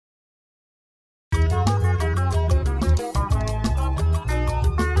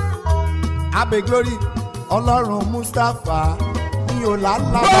abe glory Ọlọ́run Mustapha ní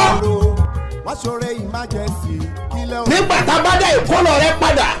ọ̀làlábàárò wọ́n ṣoore emergency kílẹ̀ o. nígbà tá a bá dá ìkólọ rẹ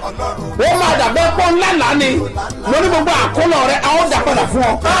padà ó máa dàbẹ́ pọ́ ńlá lánì mo ní gbogbo àkólọ rẹ a ó dà padà fún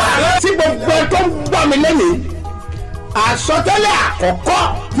ọ. tí gbogbo ẹ tó ń gbọ́ mi lẹ́nìí àsọtẹ́lẹ̀ àkọ́kọ́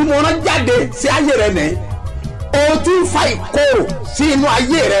tí mo rán jáde sí ayé rẹ nìyí o ti ń fa ìkorò sí inú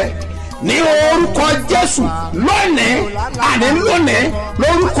ayé rẹ ní orúkọ Jésù lónìí àní lónìí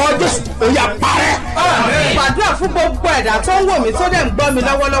lórúkọ Jésù ó yá parẹ́. gbàdúrà fún gbogbo ẹ̀dá tó ń wò mí tó dẹ̀ ń gbọ́ mi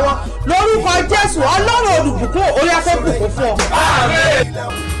lọ́wọ́lọ́wọ́ lórúkọ Jésù Ọlọ́run olùbùkún orí afẹ́bùkún fún ọ.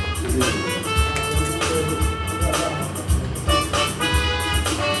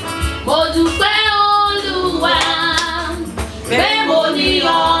 mo dúpẹ́ Olúwa pé mo ní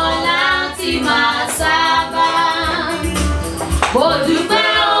ọ láti máa sábà. mo dúpẹ́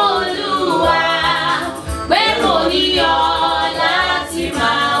Olúwa pé mo ní ọ láti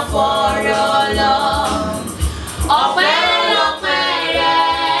máa fọ̀rọ̀ lọ. ọpẹ́lọpẹ́ rẹ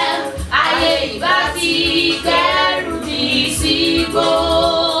ayé ìbá ti kẹ́rù mi sígbó.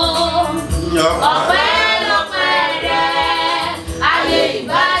 ọpẹ́lọpẹ́ rẹ ayé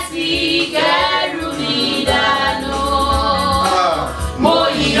ìbá ti kẹ́rù mi dànù. mo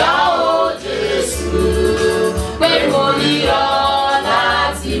yìn ọ́ o Jésù pé mo ní ọ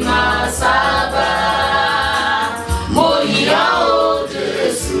láti máa sábà. mo yìn ọ́ o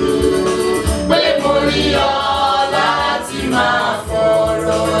Jésù pé mo ní ọ láti máa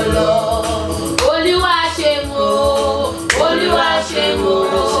fọ̀rọ̀ lọ. Olúwa ṣeun o, Olúwa ṣeun o,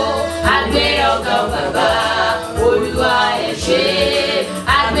 àgbé ọ̀gá bàbá. Olúwa ẹ ṣé,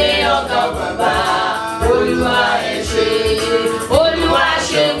 àgbé ọ̀gá bàbá. Olúwa ẹ ṣé, Olúwa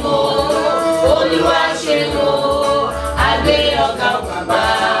ṣeun o, Olúwa ṣeun o, àgbé ọ̀gá bàbá.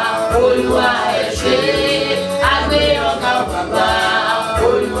 Olúwa ẹ ṣé, àgbé ọ̀gá bàbá.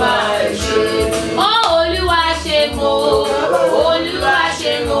 Olúwa ẹ ṣé. Olúwa ṣeun o, Olúwa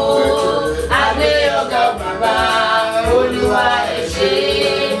ṣeun o, àgbé ọ̀gá bàbá. Olúwa ẹ ṣé,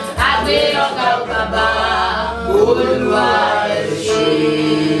 àgbé ọ̀gá bàbá. Olúwa ẹ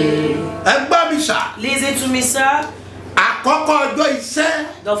ṣé. ẹ gbọ́ mi sà. Listen to me, sir. àkọ́kọ́ ọjọ́ iṣẹ́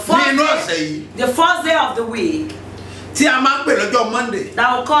nínú ọ̀sẹ̀ yìí The first day of the week tí a máa ń pè lọ́jọ́ Monday.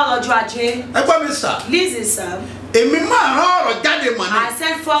 that we call Ọjọ́ Ajé. ẹ gbọ́ mi sà. Listen, sir. èmi máa rán ọ̀rọ̀ jáde mọ̀ ní. I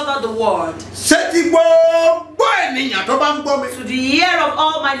send further the word ṣé ti gbogbo ènìyàn tó bá ń gbọ́ mi. to the ear of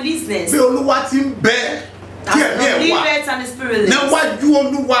all my listeners. bí Olúwa ti ń bẹ tí ẹ̀mí ẹ̀ wà Spirit and the spirit. níwájú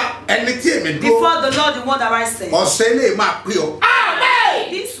Olúwa ẹni tí èmi dúró. Before the Lord, the one that I say. ọ̀sẹ̀ ilé máa pè ọ́.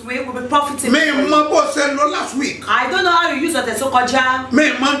 This week will be profiting. mi mọ bó ṣe lọ last week. I don't know how you use ọ̀tẹ̀ tó kọjá. mi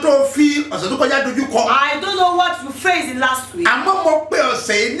mọ tó fi ọ̀sẹ̀ tó kọjá dojú kọ. I don't know what you faced in last week. àmọ́ mo pè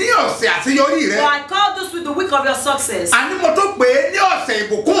ọ̀sẹ̀ yìí ní ọ̀sẹ̀ àṣeyọrí So rẹ. I call this week the week of your success. àní mo tó pè é ní ọ̀sẹ̀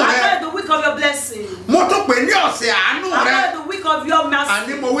ìbùkún I rẹ. call it the week of your blessing. mo tó pè é ní ọ̀sẹ̀ àánú I rẹ. call it the week of your mercy.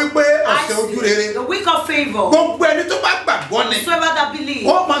 àní mo wí pé I ọ̀sẹ̀ ojú rere. see the week of favor. gbogbo ẹni tó bá gbàgbọ́ ni Whoever that believes,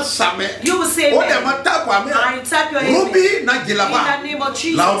 ó máa sàmẹ́. you will say ó amen. dẹ̀ máa tábù àmì And you type your amen. rúbí In nàìjíríà the name of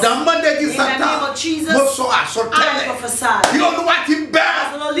Jesus. làwùdà mọ́ndẹ́gì In the sátá name of Jesus. mo sọ I àsọtẹ́lẹ̀ prophesy. bí Olúwa ti bẹ́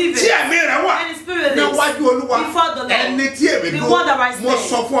As the Lord liveth, tí ẹ̀mí rẹ̀ wà and his spirit lives, níwájú Olúwa before the Lord, ẹni tí èmi the dúró one that I mo stand,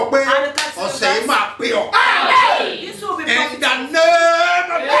 sọ fún ọ pé and the counsel ọ̀sẹ̀ yìí of máa pé ọ. This will be in profiting. the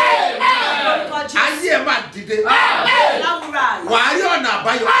name of God, Jesus. ayé ẹ̀ máa dìde That will rise. wàá rí ọ̀nà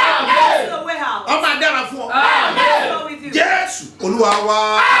àbáyọ That's the way out. ọmọ adára fún ọ Let's go with you. Jésù Olúwa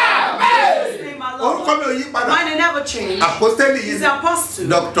wa Jesus' name, my Lord. orúkọ mi ò yí padà Mine will never change. àpọ́stélì yìí He's the apostle.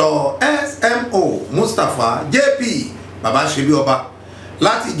 Dr. SMO Mustapha JP Babasebioba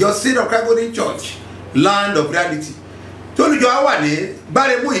láti ìjọ Seed of Christ Golden Church Land of Reality tó olùjọ á wà ní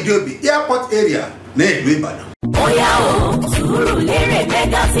Gbáremú Ìdíòbí airport area ní ìlú Ìbàdàn. Oya o, Surulere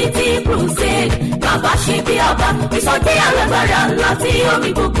Mega City Crusade, Babasebioba, ìsọjí alágbára láti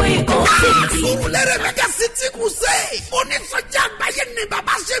omi gbogbo Èkó City. Surulere Mega City Crusade, onísọjí àgbáyé ni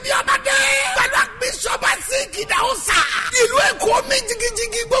Babasebioba dé. Pẹ̀lú àgbésọ̀bà sí ìkìdá ọ̀sà. Ìlú Èkó mi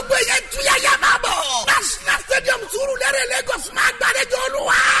jigijigi gbogbo ẹ̀yẹ tuyaya máa bọ̀. National Stadium Surulere Lagos máa gbàlejò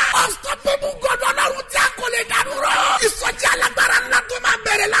Olúwa. Unstoppable God Ọlọ́run tí a kò lè dànù rọ̀. Ìsọjí alágbára ńlá tó máa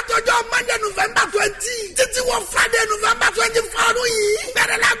bẹ̀rẹ̀ látọjọ́ Monday November 20 títí wọ Friday November 24 ọdún yìí.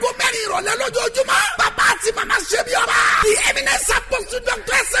 Bẹ̀rẹ̀ láago mẹ́rin ìrọ̀lẹ́ lójoojúmọ́. Bàbá àti màmá Sebioba. The eminent apostle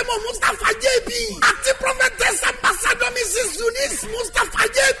Dr. SMO Mustapha JP. Àti prophetess ambassador Mrs. Eunice Mustapha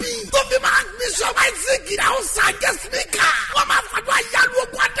JP. Tó fi máa Bishop Isaac Ìdáhùnsá guest speaker. Wọ́n máa fàdúrà yálù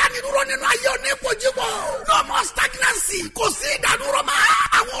ogun adánidúró nínú ayé oníkojúbọ̀. No more stagnancy. Kò sí ìdádúró mọ́.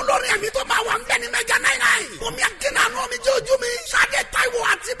 Àwọn olórin ẹ̀mí tó máa wà ń bẹ̀ ní Mega 99. Omi akínà àánú omi jẹ́ ojú mi. Ṣadé Táíwò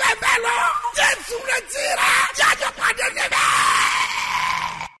àti bẹ́ẹ̀ bẹ́ẹ̀ lọ. Jésù retí rẹ̀. Jájọ́ pàdé níbẹ̀.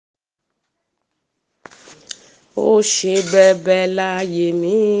 ṣe bẹ̀bẹ̀ láyé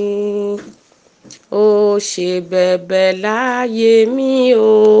mi ó ṣe bẹ̀bẹ̀ láyé mi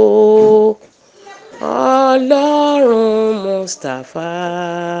o ọlọ́run mustapha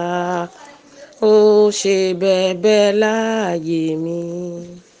ó ṣe bẹ̀bẹ̀ láyé mi.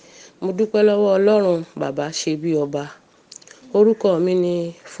 Mo dúpẹ́ lọ́wọ́ ọlọ́run bàbá ṣe bí ọba. Orúkọ mi ni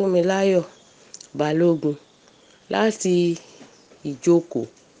Fúnmiláyọ̀ Balógun láti Ìjókòó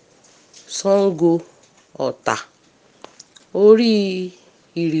Ṣàngó Ọ̀tà. Orí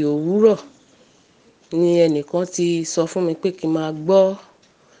ìrì òwúrọ̀ ni ẹnìkan ti sọ fún mi pé kí n máa gbọ́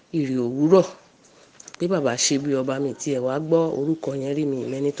ìrì òwúrọ̀ pé bàbá ṣe bí ọba. Mi tiẹ̀ wá gbọ́ orúkọ yẹn rí, mi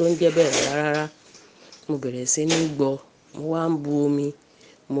ìmẹ́ni tó ń jẹ́ bẹ́ẹ̀ rárá. Mo bẹ̀rẹ̀ sí ní gbọ́, mo wá ń bu omi,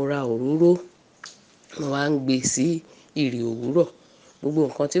 mo ra òróró, mo wá ń gbé sí ìrì òwúrọ̀. Gbogbo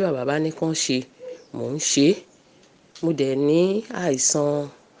nǹkan tí bàbá bá ní kán ṣe mò ń ṣe. Mo dẹ̀ ní àìsàn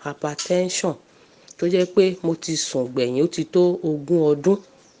hypertension tó jẹ́ pé mo ti sùn gbẹ̀yìn, ó ti tó 20 ọdún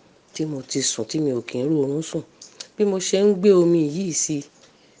tí mo ti sùn tí mi ò kí ń rí oorun sùn. Bí mo ṣe ń gbé omi yìí sí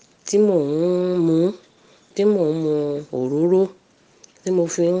tí mò ń mu, tí mò ń mu òróró tí mo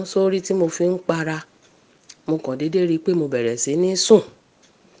fi ń sórí, tí mo fi ń para, mo kàn déédéé rí i pé mo bẹ̀rẹ̀ sí ní sùn.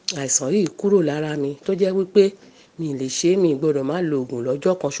 Àìsàn yìí kúrò lára mi tó jẹ́ wípé mi lè ṣe, mi gbọ́dọ̀ má lo oògùn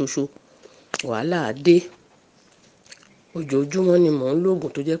lọ́jọ́ kan ṣoṣo. Wàhálà dé. Ojoojúmọ́ ni mò ń lo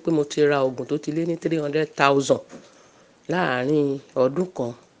oògùn tó jẹ́ pé mo ti ra oògùn tó ti lé ní 300,000 láàárín ọdún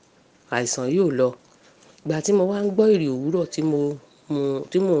kan. Àìsàn yìí ò lọ. Ìgbà tí mo wá ń gbọ́ ìrì òwúrọ̀ tí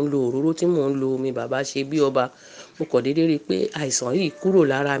mò ń lo òróró, tí mò ń lo omi bàbá ṣe bí ọba, mo kàn déédéé rí i pé àìsàn yìí kúrò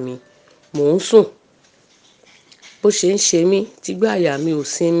lára mi. Mò ń sùn. Bó ṣe ń ṣe mí, tí gbá àyà mi ò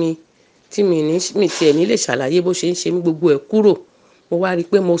sinmi, tí mi tiẹ̀ ní lè ṣàlàyé bó ṣe ń ṣe mí, gbogbo ẹ̀ kúrò. Mo wá rí i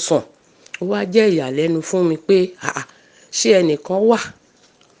pé mo sùn. Ó wá jẹ́ ìyàlẹ́nu fún mi pé ṣé ẹnìkan wà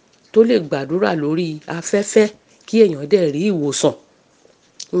tó lè gbàdúrà lórí afẹ́fẹ́ kí èèyàn dẹ̀ rí ìwòsàn.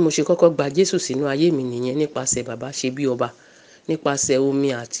 Bí mo ṣe kọ́kọ́ gba Jésù sínú ayé mi nìyẹn nípasẹ̀ bàbá ṣe bí ọba, nípasẹ̀ omi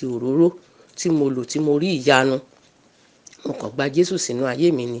àti òróró tí mo lò, tí mo rí ìyanu. Mo kàn gba Jésù sínú ayé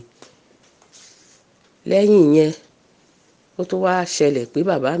mi ni. Lẹ́yìn yẹn ó tó wá ṣẹlẹ̀ pé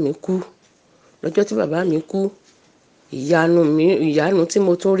bàbá mi kú. Lọ́jọ́ tí bàbá mi kú, ìyanu tí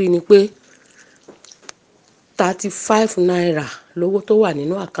mo tún rí ni pé 35 naira lówó tó wà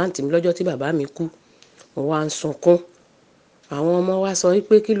nínú àkáǹtì mi lọ́jọ́ tí bàbá mi kú. Mo wá ń sunkún. Àwọn ọmọ wa sọ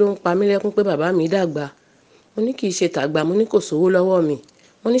wípé kí ló ń pa mí lẹ́kún pé bàbá mi dàgbà. Mo ní kì í ṣe tàgbà, mo ní kò sówó lọ́wọ́ mi.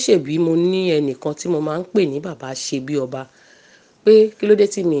 Wọ́n ní ṣèbí mo ní ẹnìkan tí mo máa ń pè ní bàbá ṣe bí ọba, pé kí ló dé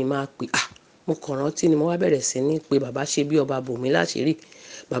tí mi máa pè. Mo kàn rántí ni mo wá bẹ̀rẹ̀ sí ní pé bàbá ṣe bí ọba bò mí láṣìírí.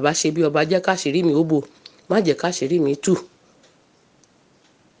 Bàbá ṣe bí ọba jẹ́ káṣìírí mi ó bò, má jẹ́ káṣìírí mi tú.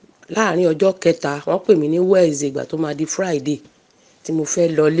 Láàárín ọjọ́ kẹta wọ́n pè mí ní Wednesday, ìgbà tó máa di Friday tí mo fẹ́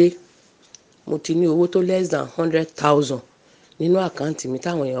lọlé. Mo ti ní owó tó less than 100,000 nínú àkáǹtì mi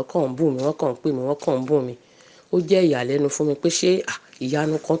táwọn èèyàn kàn ń bù mí, wọ́n kàn ń pè mí, wọ́n kàn ń bù mí. Ó jẹ́ ìyàlẹ́nu fún mi pé ṣé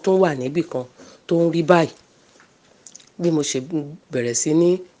ìyanu kan tó wà níbì kan tó ń rí báyìí. Bí mo ṣe bẹ̀rẹ̀ sí ní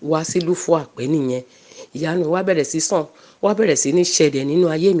wá sílùú fún àpẹ́ nìyẹn. Ìyanu wá bẹ̀rẹ̀ sí sàn, wá bẹ̀rẹ̀ sí ní ṣẹlẹ̀ nínú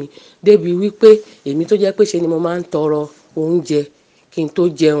ayé mi débi wípé èmi tó jẹ́ pé ṣe ni mo máa ń tọrọ oúnjẹ kí n tó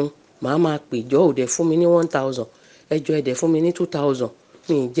jẹun. Màá máa pè jọ́ ò dẹ̀ fún mi ní 1,000, ẹjọ́ ẹ̀ dẹ̀ fún mi ní 2,000.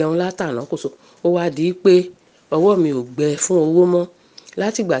 Mi ì jẹun látàná kò so. Ó wá di pé ọwọ́ mi ò gbẹ fún owó mọ́.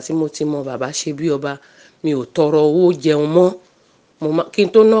 Látìgbà tí mo ti mọ bàbá ṣe bí ọba, mi ò tọrọ owó jẹun mọ́. Kí n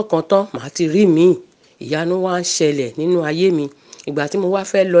tó ná kan tán màá ti rí míì. Ìyanu wá ń ṣẹlẹ̀ nínú ayé mi. Ìgbà tí mo wá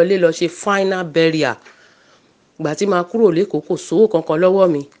fẹ́ lọlé lọ ṣe final burial, ìgbà tí màá kúrò l'Ékòó kò sówó kankan lọ́wọ́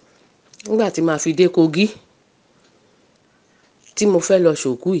mi. Nígbà tí màá fi dé Kogi tí mo fẹ́ lọ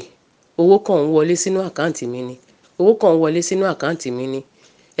ṣòkú yìí, owó kan ń wọlé sínú àkáǹtì mi ni. Owó kan ń wọlé sínú àkáǹtì mi ni.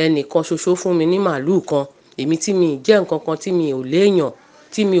 Ẹnìkan ṣoṣo fún mi ní màálù kan. Èmi tí mi jẹ́ nǹkan kan, tí mi ò léèyàn,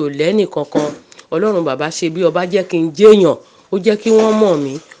 tí mi ò lẹ́nì kankan. Ọlọ́run bàbá ṣe bí ọba jẹ́ kí n jéèyàn. Ó jẹ́ kí wọ́n mọ̀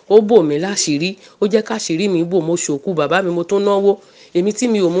mí. Ó bò mí láṣìírí. Ó jẹ́ káṣìírí mi bò. Mo ṣòkú bàbá mi, mo tún náwó. Èmi tí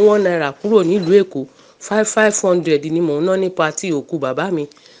mi ò mú 1 naira kúrò nílùú Èkó, 500 ni mò ń ná ní patí òkú bàbá mi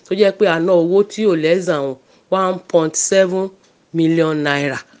tó jẹ́ pé a ná owó tí ò less than 1.7 million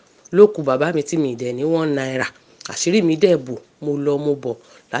naira lókù bàbá mi tí mi dẹ̀ ní 1 naira. Àṣírí mi dẹ̀ bò. Mo lọ mo bọ̀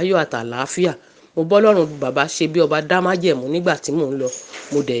láyọ̀ àtàlàáfíà. Mo bọ́ lọ́run bàbá ṣe bí ọba dá májẹ̀mú nígbà tí mò ń lọ.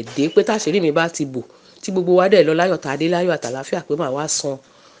 Mo dẹ̀ dé pé táṣírí mi bá ti bò, tí gbogbo wa dẹ̀ lọ láyọ̀ tàdé láyọ̀ àtàlàáfíà pé màá wá san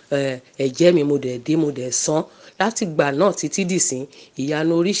ẹ̀jẹ̀ mi. Mo dẹ̀ dé, mo dẹ̀ san. Láti ìgbà náà títí dìsín,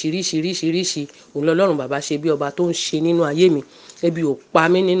 ìyanu oríṣiríṣi òun lọ́lọ́run bàbá ṣe bí ọba tó ń ṣe nínú ayé mi. Ebi ò pa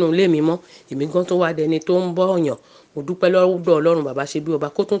mí nínú ilé mi mọ́. Èmi gan tó wá dẹni tó ń bọ́ ọ̀yàn. Mo dúpẹ́ lọ́dọ̀ Ọlọ́run bàbá ṣe bí ọba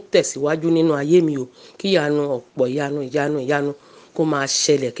kó tún tẹ̀síwájú nínú ayé mi o. Kí ìyanu ọ̀pọ̀ ìyanu kó máa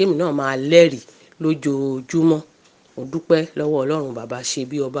ṣẹlẹ̀, kémi náà máa lẹ́rìí lójoojúmọ́. mo dúpẹ́ lọ́wọ́ ọlọ́run bàbá ṣe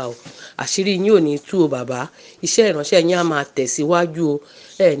bí ọba o. Àṣírí yín ò ní tú o bàbá, iṣẹ́ ìránṣẹ́ yín á máa tẹ̀síwájú o.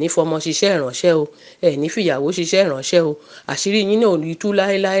 Ẹ ní fọmọ ṣiṣẹ́ ìránṣẹ́ o, ẹ ní fìyàwó ṣiṣẹ́ ìránṣẹ́ o. Àṣírí yín náà ò ní tú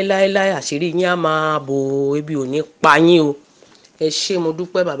láéláéláéláé, àṣírí yín á máa bò ó, ebi ò ní pa yín o. Ẹ ṣé mo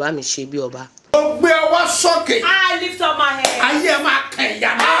dúpẹ́ bàbá mi ṣe bí ọba. Ó gbé ọwọ́ sókè. I lift up my head. Ayé máa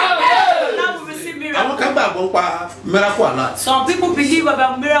kẹ̀yà náà. Now we receive miracle. Àwọn kan gbàgbọ́ pa miracle alert. Some people believe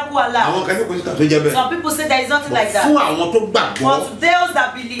about miracle alert. Àwọn kan ní kò sí tàbí jẹ́ bẹ́ẹ̀. Some people say there is nothing like that. Fún àwọn tó gbàgbọ́. But to those that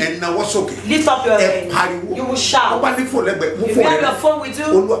believe, Ẹ nawọ́ sókè. lift up your head. Ẹ pariwo. You will shout. Wọ́n bá ní fò lẹ́gbẹ̀ẹ́. Mú If fò you have rẹ̀. your phone with you,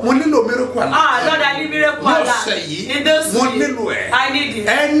 Mo nílò miracle alert. Lord, I need miracle alert. Lọ́sẹ̀ yìí, In this mo week, nílò ẹ̀. I need it.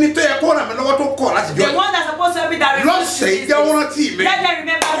 Ẹni tó yẹ kó ràn mí lọ́wọ́ tó kọ̀ láti jọ. The one that's supposed to help me that Lọ́sẹ̀ yìí jẹ́ wọ́n rántí mi. Let them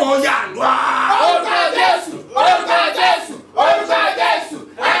remember. Ọ̀yà àdúrà. Orúkọ Jésù, orúkọ Jésù, orúkọ Jésù,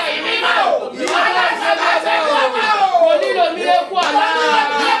 ẹ̀mí mímọ́ o, ìwọ náà ṣe máa ṣe ìjọba o. Mo nílò miracle alert.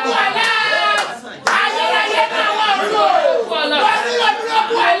 Miracle alert. Ayérayé náà wọ̀ ọ́ lò. Mo nílò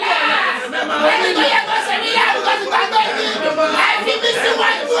miracle alert. Ẹni tó yẹ kó ṣe mí lẹ́rù kó ti gbàgbé mi. Ẹ fi mí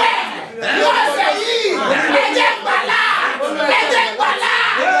síwájú ẹ̀. Lọ́sẹ̀ yìí, ẹ̀jẹ̀ gbàlà, ẹ̀jẹ̀ gbàlà,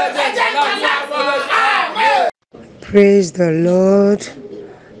 ẹ̀jẹ̀ gbàlà. Amen. Praise the Lord.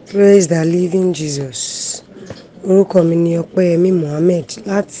 Praise the living Jesus. Orúkọ mi ni Ọpẹ́yẹmí Mohammed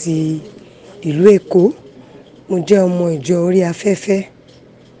láti ìlú Èkó. Mo jẹ́ ọmọ ìjọ orí afẹ́fẹ́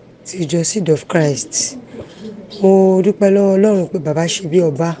ti ìjọ Seed of Christ. Mo dúpẹ́ lọ́wọ́ Ọlọ́run pé bàbá ṣe bí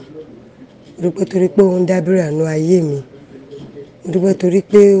ọba. Mo dúpẹ́ torí pé ó ń dábìrì àánú ayé mi. Mo dúpẹ́ torí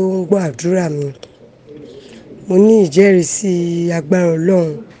pé ó ń gbọ́ àdúrà mi. Mo ní ìjẹ́rìísí agbára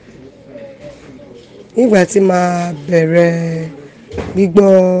Ọlọ́run. Nígbà tí màá bẹ̀rẹ̀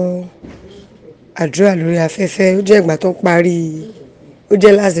gbígbọ́ àdúrà lórí afẹ́fẹ́, ó jẹ́ ìgbà tó ń parí, ó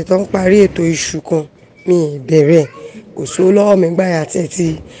jẹ́ láti tó ń parí ètò iṣu kan, mi bẹ̀rẹ̀, kò sí owó lọ́wọ́ mi gbà yà àti ẹ̀tì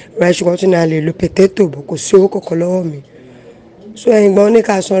ra iṣu kan tó náà lè lo pẹ̀tẹ́tò bò, kò sí owó kankan lọ́wọ́ mi. So ẹ̀yin gbọ́n ní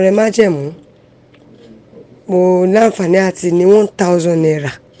ká san rẹ májẹ̀mú, mo láǹfààní àti ní 1,000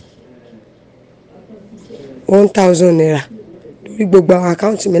 naira, 1,000 naira lórí gbogbo àwọn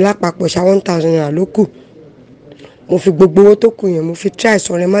àkáǹtì mi lápapọ̀ ṣá 1,000 naira ló kù. Mo fi gbogbo owó tó kù yẹn mo fi try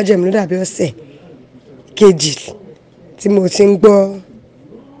sọ̀rọ̀ májẹ̀mú ló dàbí ọ̀sẹ̀ kejì tí mo ti ń gbọ́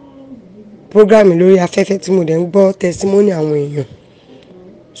programme lórí afẹ́fẹ́ tí mo dẹ̀ ń gbọ́ testimony àwọn èèyàn.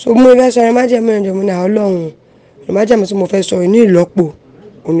 So mo fẹ́ sọ̀rọ̀ májẹ̀mú ẹ̀jọ̀ mo ní àwọn Ọlọ́run májẹ̀mú tí mo fẹ́ sọ ní ìlọ́po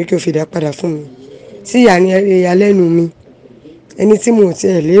òní kí o fi dá padà fún mi. Sí ìyàlẹ́nu mi, ẹni tí mo ti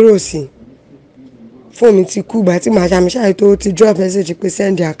ẹ̀ lérò sí fóònù mi ti kú gbà tí màá ṣàmì ṣáà tó ti drop message pé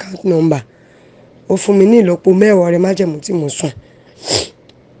send the account number. Ó fún mi ní ìlọ́po mẹ́wàá rẹ májẹ̀mú tí mo sùn.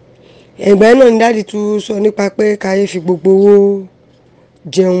 Ẹ̀gbẹ́ náà ni dáàdì tún sọ nípa pé káyé fi gbogbo owó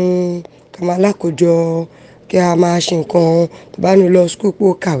jẹun, ká máa lákòjọ, kí a máa ṣe nǹkan tó bá ní lọ school pé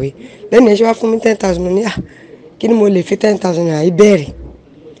ó kàwé. Lẹ́nu ẹ̀ ṣe wá fún mi 10,000 ní kí ni mo lè fi 10,000 naira yìí bẹ̀rẹ̀.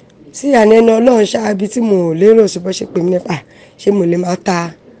 Sí àná ẹni Ọlọ́run ṣáábí tí mo lérò sí bó ṣe pè mí nípa ṣé mo lè máa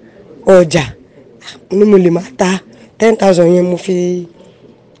ta ọjà. Ní mo lè máa ta 10,000 yẹn mo fi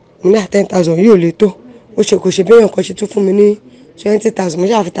ní 10,000 yìí ò lè tó. Ó ṣe kò ṣe bí èèyàn kan ṣe tún fún mi ní 20,000, mo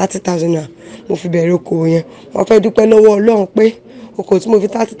ṣáà fi 30,000 naira mo fi bẹ̀rẹ̀ okòwò yẹn. Wọ́n fẹ́ dúpẹ́ lọ́wọ́ Ọlọ́run pé okòwò tí mo fi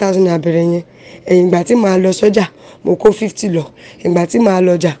 30,000 naira bẹ̀rẹ̀ yẹn, ẹ̀yìn ìgbà tí màá lọ sọ́jà mo kó 50 lọ, ìgbà tí màá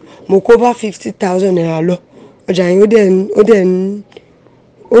lọ ọjà mo kó bá 50,000 naira lọ. Ọjà yẹn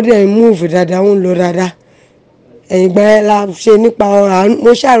ó dẹ̀ ń move dáadáa, ó ń lọ dáadáa. Ẹ̀yìn ìgbà yẹn la ṣe nípa ọ̀rọ̀ àánú,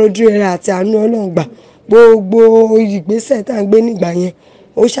 mo ṣàròjú rẹ̀ àti àánú Ọlọ́run gbà. Gbogbo ìgbésẹ̀ tá à ń gbé nígbà yẹn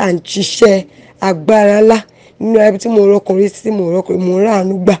ó ṣà ń ṣiṣẹ́ agbára ńlá nínú ẹbí tí mo rọkùnrin tí mo rọkùnrin mo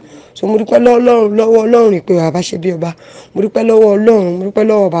ráàánú gbà. So mo dúpẹ́ lọ́wọ́ Ọlọ́run ìpè bàbá ṣe bí ọba. Mo dúpẹ́ lọ́wọ́ Ọlọ́run, mo dúpẹ́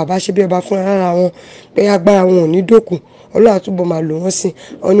lọ́wọ́ bàbá ṣe bí ọba fún ara wọn pé agbára wọn ò ní dókun. Ọlọ́run àtúbọ̀ máa lò wọ́n sí.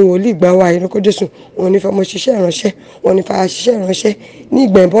 Wọ́n ní wòlíì gbà wá ìrọ́kọ́ Jésù, wọ́n ní fọmọ ṣiṣẹ́ ìránṣẹ́, wọ́n ní fara ṣiṣẹ́ ìránṣẹ́. Ní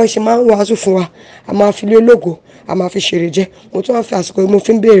ìgbà ìbọn ṣe máa ń wàásù fún wa, a máa fi lé ológo, a máa fi ṣèrè jẹ. Mo tún wá fi àsìkò mo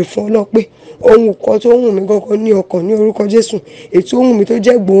fi ń béèrè fún Ọlọ́run pé ohun kan tó wù mí gangan ní ọkàn ní orúkọ Jésù, ètò ohun mi tó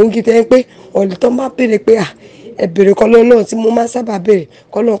jẹ́ gbòógì tẹ́ pé ọ̀lẹ́ tó bá béèrè pé ẹ béèrè kọ́ lọ́nà tí mo máa sábà béèrè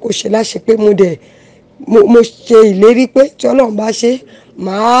kọ́ lọ́nà kò ṣe láṣẹ pé mo ṣe ìlérí pé tí Ọlọ́run bá ṣe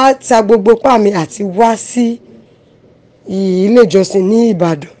máa ta gbogbo pá mi àti wá sí ilé ìjọsìn ní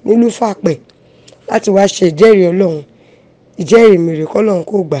Ìbàdàn nílùú Fàpẹ́ láti wá ṣe ìjẹ́rìí Ọlọ́run, ìjẹ́rìí mi rè kọ́ lọ́run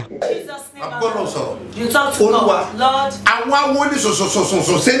kó gbà. Agbọ́dọ̀ sọ̀rọ̀. You talk to God, Lord. Àwọn awoni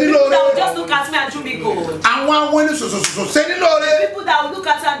sòsòsòsò ṣe ní lóore. People that will just look at me and do me good. Àwọn awoni sòsòsòsò ṣe ní lóore. People that will look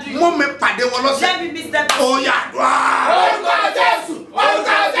at me and do you. Mú mi pàdé wọn lọ́sẹ̀. Let me miss them. Ó yá àdúrà. Orúkọ Jésù,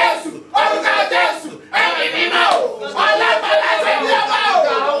 orúkọ Jésù, orúkọ Jésù, ẹ̀mí mímọ́ o, ọlọ́pàá ṣe bí ọba o.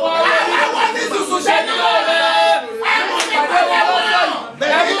 Àwọn awoni sòsò ṣe ní lóore. Ẹ̀mú mi pàdé wọn lọ́sẹ̀.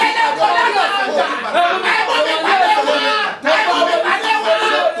 Ẹ̀mú mi pàdé wọn lọ́sẹ̀. Ẹ̀mú mi pàdé wọn lọ́sẹ̀.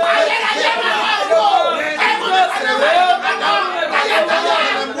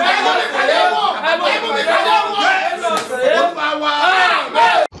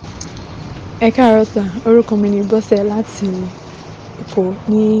 Ẹ káàárọ̀ sà, orúkọ mi ni Bọ́sẹ̀ láti Èkó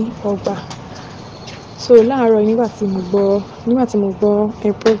ní Ọgbà. So láàárọ̀ nígbà tí mo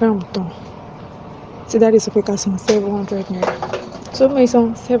gbọ́ program tán tí dáàdì sọ pé ká san 700 naira. So mo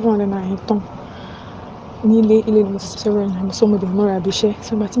san 700 naira tán ní ilé ni mo ti san 700 naira. So mo dẹ̀ múra ibi iṣẹ́.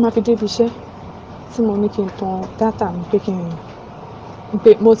 So ìgbà tí màá fi dé ibi iṣẹ́ tí mo ní kí n tan dátà mi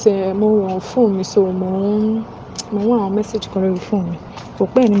pé mo wọ̀n fóònù mi, so mo ń wá àwọn mẹ́sàgì kan lórí fóònù mi. Kò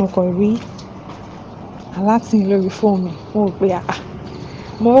pẹ́ ni mo kàn rí alátìn lórí fóònù mi. Mo rò pé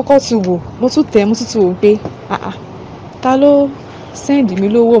mo kọ́kọ́ tún wò, mo tún wò pé ta ló send mi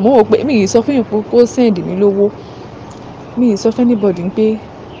lówó. Mo rò pé mi ì sọ fún èèyàn pé kó send mi lówó. Mi ì sọ fún anybody pé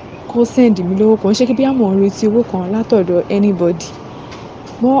kó send mi lówó. Kò ń ṣe pé bí àmọ́ ń retí owó kan látọ̀dọ̀ anybody.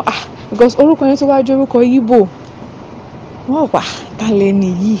 Because orúkọ yẹn tó wá jẹ́ orúkọ Igbo. Wọ́n wà ta lẹni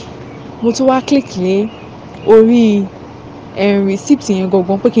yìí. Mo tún wá click lé orí receipt yẹn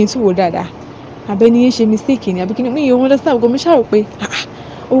gangan pé kí n tún wò dáadáa. Àbẹ́ni yẹn ṣe mistake ni àbí kí ni. Mi ò understand gbogbo mi ṣàrò pé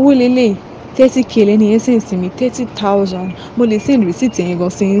owó lélẹ̀ 30k lẹ́ni yẹn send sí mi 30,000. Mo lè send receipt yẹn gan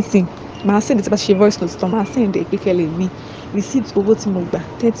sí. Màá send tí bá ṣe voice note tán, màá send pé kẹ́lẹ̀ mi receipt owó tí mo gbà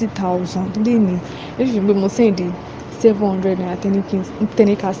 30,000 lé ní. Ẹ fi pé mo send 700 naira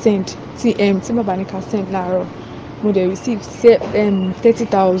tẹ́níkà send tí bàbá ní ká send láàárọ̀. Mo dẹ̀ receive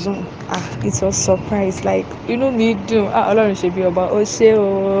 30,000. It was surprise, like inú mi dùn. Ọlọ́run ṣe bí ọba, ó ṣé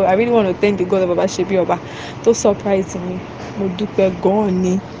o. I really want to thank the God of Babasebioba tó surprise mi. Mo dúpẹ́ gan-an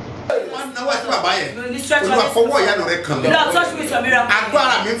ni. Wọ́n náwó àti bàbá yẹn. Olúwa fọwọ́ ìyanu rẹ̀ kàn mí.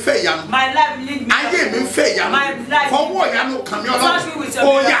 Agbára mi ń fẹ́ ìyanu. Ayé mi ń fẹ́ ìyanu. Fọwọ́ ìyanu kàn mí Ọlọ́run.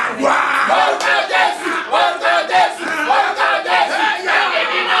 Ó yá wá. Orúkọ Jésù, orúkọ Jésù, orúkọ Jésù.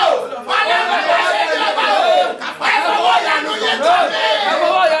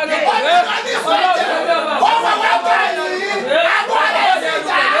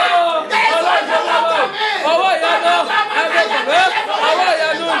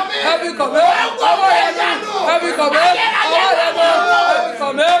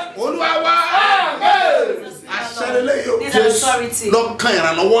 Lọ́kàn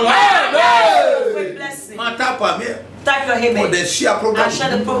ìrànlọ́wọ́ náà. Máa tápà mí ẹ̀. Type your amen. Mo dẹ̀ share program. And share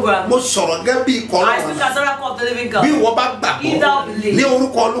the program. Mo sọ̀rọ̀ gẹ́gẹ́ bí ìkọ́ I speak as oracle of the living God. Bí ìwọ bá gbàgbọ́ ní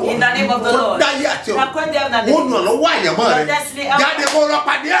orúkọ Olúwa. In the name of the Lord. Kó dáyé àti ọ̀run. Mo nù lọ́wọ́ àyànmọ́ rẹ̀. Jáde kó lọ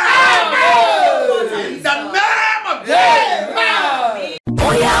pàdé ẹ̀. In the name of Jesus.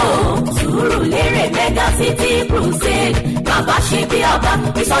 Oya o, Surulere Mega City Crusade, Babasebioba,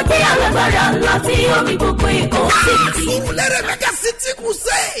 ìsọjí alágbára ńlá tí omi gbogbo Èkó sí. Surulere Mega City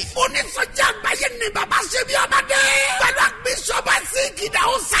Crusade, onísọjí àgbáyé ni Babasebioba dé. Pẹ̀lú àgbésọ̀bà sí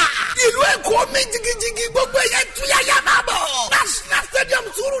Ìdáhùnsá. Ìlú Èkó mi jigijigi gbogbo ẹ̀yẹ tuyaya máa bọ̀. National Stadium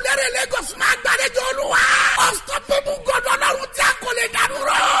Surulere Lagos máa gbàlejò Olúwa. Unstoppable God Ọlọ́run tí a kò lè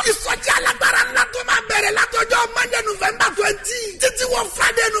dánúró. Ìsọjí alágbára ńlá tó máa bẹ̀rẹ̀ látọjọ́ Monday November 20 títí wọ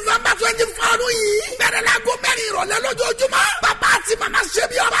Friday November 24 yìí. Bẹ̀rẹ̀ láago mẹ́rin ìrọ̀lẹ́ lójoojúmọ́. Bàbá àti màmá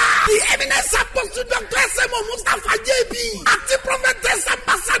Sebioba. The eminence apostle Dr. S.M.O. Mustapha J.B. àti prophetess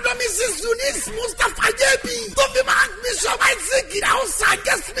ambassador Mrs. Eunice Mustapha J.B. tó fi máa Bishop Isaac Ìdáhùnsá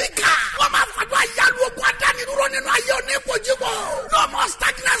guest speaker. Wọ́n máa fàdúrà àyálù ogun adánidúró nínú ayé oníkojúmọ́. No more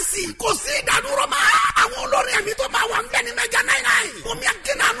stagnancy. Kò sí ìdádúró mọ́. Àwọn olórin ẹ̀mí tó máa wà ń bẹ̀ ní Mega 99. Omi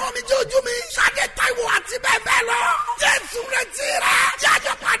akínàánú omi jẹ́ ojú mi. Ṣadé Táíwò àti bẹ́ẹ̀ bẹ́ẹ̀ lọ. Jésù retí rẹ̀.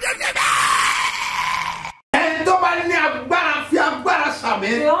 Jájọ́ pàdé níbẹ̀. Ẹ̀ńtọ́ bá ní agbára fi agbára sàmì.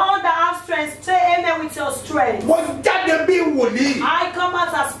 The all that have strength, say amen with your strength. Mo jáde bí wòlíì. I come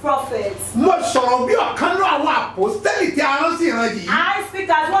out as prophet. Mo sọ̀rọ̀ bí ọ̀kan náà àwọn àpòstẹ́lì tí a rán sí ìran yìí. I speak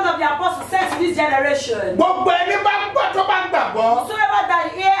as one of the apostles sent to this generation. Gbogbo ẹni bá gbọ́ tó bá gbàgbọ́. Whosoever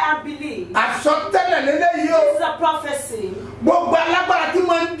that hear and believe. Àsọtẹ́lẹ̀ lélẹ́yìí o. This is a prophecy. Gbogbo alágbára tí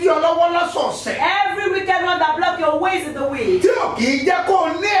máa ń dí ọ lọ́wọ́ lọ́sọ̀ọ̀sẹ̀. Every wicked one that block your ways in the week. Tí ò kì í jẹ́ kó o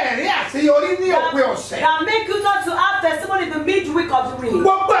ní ẹ̀rí àṣeyọrí ní òpin ọ̀sẹ̀. That make you not to have testimony in the midweek of the week.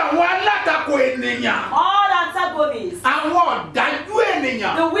 Gbogbo àwọn alátakò ènìyàn. All antagonists. Àwọn ọ̀dájú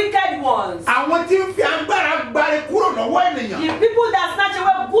ènìyàn. The wicked ones. Àwọn tí ń fi agbára gbari kúrò lọ́wọ́ ènìyàn. The people that snatch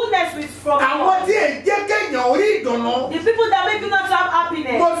away goodness from you. Àwọn tí èjé kéèyàn orí ìdùnnú. The people that make you not to have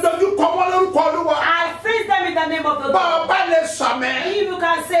happiness. Mo dojú kọ wọ́n lórúkọ Olúwa. I freeze them in the name of the Lord. Bàbá lè sàmẹ́. If you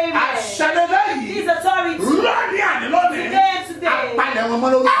can say amen. Àṣẹlélẹ́ yìí. His authority. Lónìí àní lónìí. Today and today. Apalẹ̀ wọn mọ́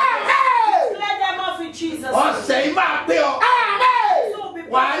lórúkọ. Let them off in Jesus. Ọ̀sẹ̀ yìí máa pé ọ.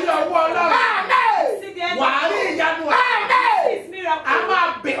 Wà á yọ owó Ọlọ́run. Wà á rí ìyanu ẹ̀. A máa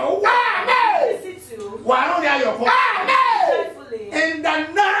bẹ̀ ọ́ wá. Wà á rún ní ayọ̀ fún. In the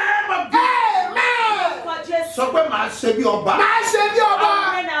name of Jesus. Sọ pé màá ṣe bí ọba. Màá ṣe bí ọba.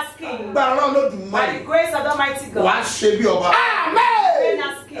 Gbàrà Olódùmarè. By the grace of the Almighty God. Wà á ṣe bí ọba. Reign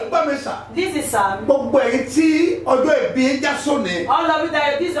as king. gbọ́ mi sà. This is Sam. Gbogbo ẹ̀yin tí ọjọ́ ìbí ń já sóni. All of you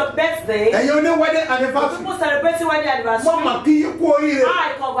that this is your birthday. Ẹ̀yin oní wedding anniversary. People celebrating wedding anniversary. Mo mọ̀ kí yín kú oríire.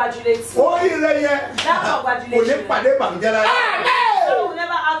 I congratulate you. Oríire yẹn. That Kò congratulations. ní pàdé ìbànújẹ́ láyé. So we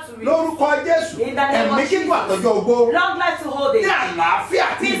never have to read. Lórúkọ Jésù. In the name of Ẹ̀mí kíkún àtọ́jọ́ ogbó. Long life to hold it. Ní àlàáfíà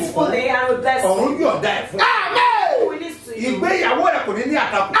àti ìbùkún. Peacefully and with blessing. Ọ̀run yóò dá ẹ̀ fún. We listen to you. Ìgbéyàwó rẹ̀ kò ní ní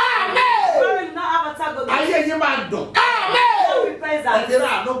àtakò. Glory will not have antagonism. Ayé yín máa dùn. God will praise Ẹ ti us. rà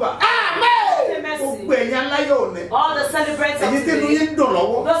àánú gbà. Mercy. Gbogbo ẹ̀yin aláyọ̀ òní. All the celebrants of Ẹ̀yin tí inú today. yín dùn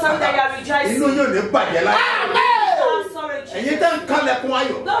lọ́wọ́. Those of you that you are rejoicing. Inú yóò ní bàjẹ́ láyé. I'm sorry, Ẹ̀yin Jesus. tẹ́ ń kálẹ̀kùn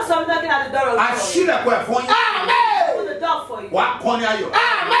ayọ̀. Those of you knocking at the door of joy. Àṣílẹ̀kùn ẹ̀fọ́ yín. Open the door for you. Wà á kọ́ni ayọ̀.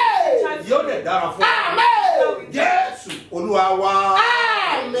 Yóò dẹ̀ dára fún ọ. Jésù Olúwa wa.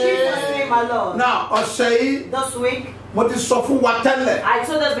 In Jesus' name, my Lord. Náà ọ̀sẹ̀ yìí This week, mo ti sọ fún wa tẹ́lẹ̀. I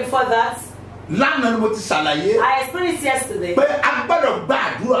told us before that, Lánàá ni mo ti ṣàlàyé I explained it yesterday, pé a gbọ́dọ̀ gba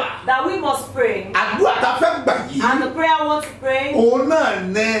àdúrà. that we must pray. Àdúrà tá a fẹ́ gbà yìí. And the prayer I want to pray Òun náà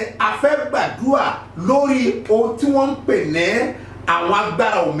ni a fẹ́ gbàdúrà lórí ohun tí wọ́n ń pè ní àwọn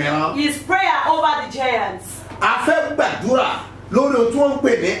agbára òmìrán. is prayer over the giants. A fẹ́ gbàdúrà lórí ohun tí wọ́n ń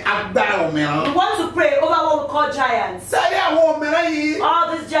pè ní agbára òmìrán. We want to pray over what we call giants. Sẹ́yìn àwọn òmìrán yìí.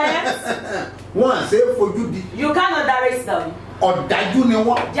 All these giants, Wọ́n à ṣe é fojú di. you cannot underrate them. Ọ̀dájú ni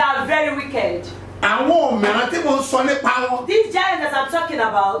wọ́n. They are very wicked. Àwọn òmìrán tí mo ń sọ nípa wọn. These giants that I'm talking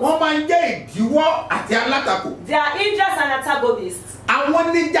about, Wọ́n máa ń jẹ́ ìdíwọ́ àti alátakò. they are angels and antagonists.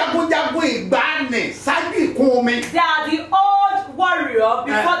 Àwọn ní jagunjagun ìgbàanì ṣáájú ìkún omi. They are the old warrior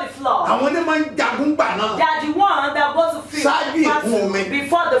before the flood. Àwọn ní máa ń jagun gbà náà. They are the one that go to field Ṣáájú ìkún battle omi.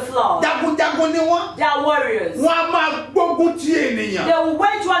 before the flood. Jagunjagun ni wọ́n. They are warriors. Wọ́n á máa gbógun ti ènìyàn. They will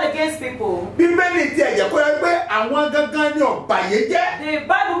wage war against people. Bíbélì ti ẹ̀jẹ̀ kó yẹ pé àwọn gangan ni ọ̀bàyéjẹ́. The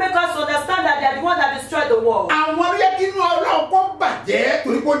Bible makes us understand that they are the one that destroyed the world. Àwọn ló yẹ kí inú Ọlọ́run kó bàjẹ́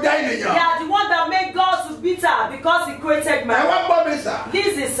torí kó dá They ènìyàn. are the one that made God to bitter because he created Ẹ man. wá gbọ́ mi sà.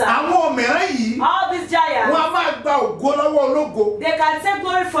 This is Àwọn òmìrán yìí all these giants. wọ́n á máa gba ògo lọ́wọ́ ológo. They can take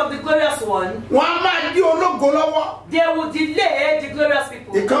glory from the glorious one. Wọ́n á máa dí ológo lọ́wọ́. They will delay the glorious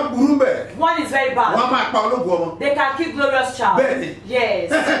people. Ìkan burú bẹ̀. One is very Wọ́n á bad. máa pa ológo ọmọ. They can kill glorious child. Bẹ́ẹ̀ni.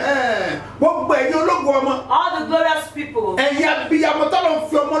 Yes. Gbogbo ẹ̀yin ológo ọmọ. All the glorious people. Ẹ̀yin abiyamọ tọ́lọ̀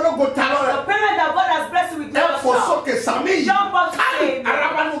fi ọmọ ológo ta The lọ́rẹ̀. parent that God has blessed with Ẹ glorious fò child. sókè sàmì yìí. Jump up to say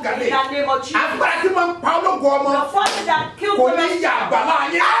Arábánú in gàlẹ́. the name of Jesus. Agbára tí máa ń pa ológo ọmọ. The forces that kill Kò ní glorious yà child. àgbàlá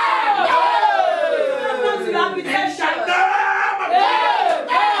yín. Come to the habitation.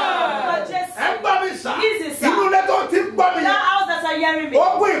 Ẹ gbọ́ mi sà. This is, sir. Inú ilé tó ti ń gbọ́ mi That yẹn. house that are hearing me.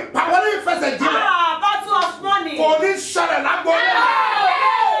 Ogun ìpàwọ́lé ìfẹsẹ̀jìnlẹ̀. Battle of money. Kò ní ṣẹlẹ̀ lágbo náà.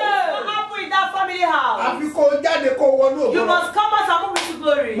 What happened in that family house? Àfi kó o jáde kó o wọnú You ògo. must come out and move into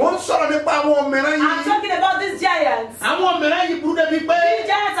glory. Mo ń sọ̀rọ̀ nípa àwọn òmìrán I'm yìí. talking about these giants. Àwọn òmìrán yìí burú débi pé These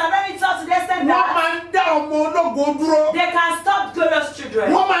giants are very tough to the extent wọ́n that máa ń dá ọmọ ológo dúró. they can stop glorious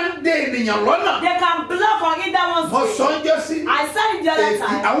children. Wọ́n máa ń dé ènìyàn lọ́nà. They can block or hinder one's Mo way. sọ ń jẹ́ sí. I said it the other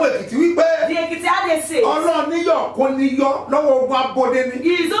time. Àwọn Èkìtì wípé The Ekiti how they say. Ọlọ́run níyọ̀ kó níyọ̀ lọ́wọ́ ogun abóde ni.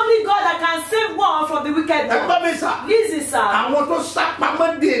 It is only God that can save one from the wicked Ẹ gbọ́ one. mi sà. Listen, sir. Àwọn tó sá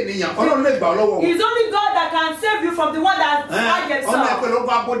pamọ́ dé ènìyàn Ọlọ́run lè gbà ọ́ lọ́wọ́ It wọn. is only God that can save you from the one that hide Ọ̀nà themselves. ìpè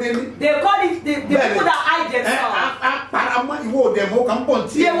lógun abóde ni. They call it the people that hide themselves. Paramọ́ ìwọ òde mọ́ kàn ń bọ̀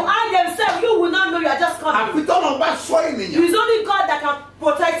tí. They will hide themselves. You will not know you are just coming. Àfi tọ́lọ̀ bá sọ ènìyàn. It is only God that can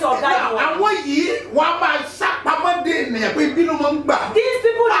protect or guide one. Àwọn yìí wọ́n á máa sá pamọ́ dé ènìyàn pé bínú máa ń gbà. These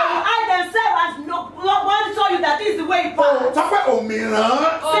people they will hide themselves and monitor you that this is the way it passes. Sọ pé òmìrán.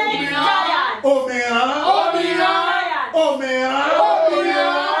 Say giant. Òmìrán. Giant. Òmìrán.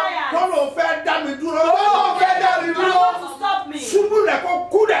 Giant. Tọ́lọ̀ fẹ́ dá mi dúró. They want to stop me. Ṣubú rẹ̀ kó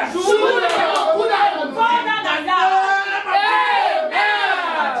kú dà. Fall down and die.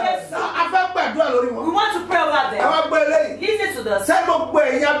 A fẹ́ gbàdúrà lórí wọn. We want to pray over Ẹ wá them. gbé eléyìí. Listen to this. Ṣé gbogbo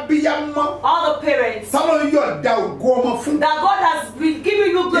ẹ̀yà bíyámọ́? All the parents Tọ́lọ̀ yóò da ògo ọmọ fún. that God has been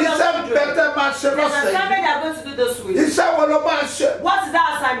giving you glorious Iṣẹ́ children. bẹ́tẹ̀ máa ṣe There's an lọ́sẹ̀ yìí. assignment they are going to do this week. Iṣẹ́ wo ló máa ṣe? What is that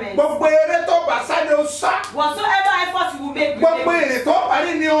assignment? Gbogbo eré tó bá sáré ó sá. Whatsoever effort you will make, you Gbogbo make. èrè tó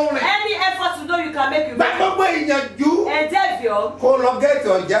parí ní orin. Any effort you know you can make, you Gba make. gbogbo ìyànjú. Endeavor Kó lọ gẹ́ẹ̀tì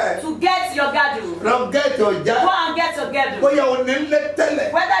ọjà ẹ̀. to get your gathering. Lọ gẹ́ẹ̀tì ọjà Go ẹ̀. and get your gathering. Bóyá o ní lé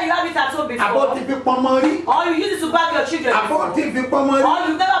tẹ́lẹ̀. Whether you have it at home Àbó ti before, fi pọnmọ rí. or you use it to back your children Àbó before, ti fi pọnmọ rí. or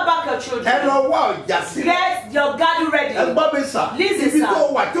you never back your Ẹ children, lọ wá ọjà sílẹ̀. get your gathering ready. Ẹ gbọ́ mi sà. Listen, Ibi sir.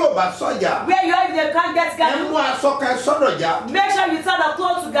 tó wà tí o ò bá sọ́jà. Where you are, if they can't get ẹ gathering, mú aṣọ kan sọ́dọ̀jà. make sure you turn the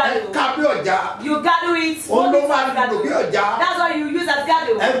clothes to ẹ gathering. ká bí ọjà. You gather it. òun hold ló it máa as lò bí gathering. ọjà. That's what you use as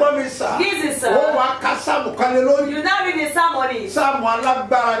gathering. ẹ gbọ́ mi sà. This is, sir. ó wá ká sáàmù kan lé lórí. You now read the psalm on it. sáàmù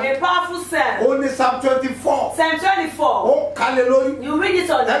alágbára ni. A powerful psalm. ó ní psalm 24. Psalm 24. ó ká lé lórí. You read it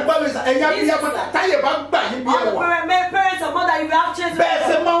on ẹ it. gbọ́ mi sà. ẹ̀yà bí yàgò táyé bá gbà yín bí All the ẹwà. parents or mother, you will have children. bẹ́ẹ̀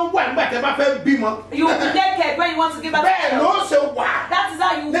ṣe máa ń wà nígbà tẹ́ bá fẹ́ bímọ. You will be naked when you want to give birth. bẹ́ẹ̀ ló ṣe wà. That is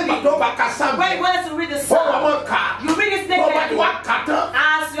how you will nígbà be. tó bá ka sáàmù. When you want to read the ó wà psalm, mọ́ ká. you read it tó bá ti nakedly. wá kà tán.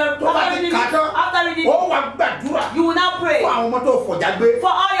 As you're tó bá ti kà tán. after reading ó it, wà gbàdúrà. you will now pray. fún àwọn ọmọ tó fọ̀jà gbé.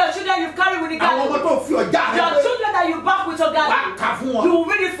 For all your children you've carried with the àwọn ọmọ gathering. tó fi ọjà rẹ Your gbé. children that you back with your wà gathering. á kà fún wọn. You will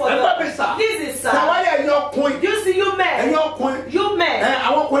read it for ẹ gbọ́ mi them. sà. This is sir. sàwárí ẹ̀yin ọkùnrin. You see, you men. ẹ̀yin ọkùnrin. You men.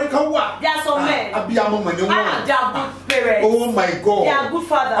 àwọn ọkùnrin kan wà. There are some men. abiyamọ mọ̀ ní wọn. They are good parents. oh my god. They are good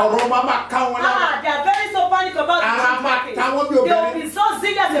fathers. ọ̀rọ̀ máa ma ká wọn lára. They are very so panic about ara máa the ká wọn bí They will obìnrin. be so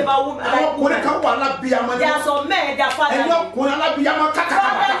serious about women. àwọn Like ọkùnrin women. kan wà lábíyamọ ní There are wọn. some men, they are fathers. ẹ̀yin ọkùnrin alábíyamọ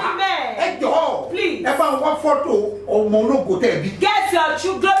kàkàkàkà. Fatherly men. ẹ jọ̀ọ́. Please. ẹ bá wọn fọ́tò ọmọ ológo tẹ̀ bí. Get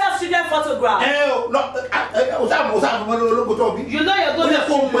your glorious children photograph. ọ̀sán ológo tó bí. You know your ó yẹ glorious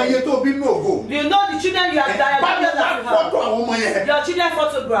kó mọ iye children. tó bí nínú ògo. You know the children you have that bá mi that wá you have. fọ́tò àwọn ọmọ yẹn. Your children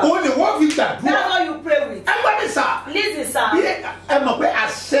photograph. ó ní wọ́n fi gbàdúrà. That's what you pray with. ẹ gbọ́ mi sà. Listen, bí sir. ẹ mọ̀ pé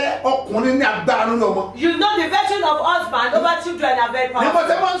àṣẹ ọkùnrin ní agbára nínú ọmọ. You know the virtue of husband over children are very nígbà tí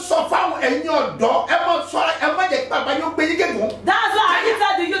powerful. wọ́n ń sọ fáwọn ẹ̀yin ọ̀dọ́ ẹ mọ̀ sọ́ra ẹ má jẹ́ kí bàbá yóò gbé yín gégùn. That's why I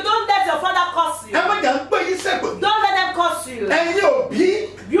tell you, you don't let your father curse you. ẹ má jẹ́ ń gbé yín sẹ́gbẹ̀. Don't let them curse you. ẹ̀yin òbí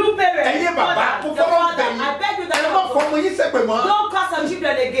You parents, ẹ̀yin bàbá kó your fọwọ́ father, bẹ̀ yín. I beg you ẹ that má fọmọ yín sẹ́gbẹ̀ mọ́. don't curse your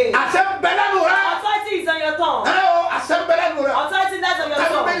children again. àṣẹ ń bẹ lẹ́nu rẹ. Authority is on your tongue. ẹ o àṣẹ ń bẹ lẹ́nu rẹ. Authority lies on your ká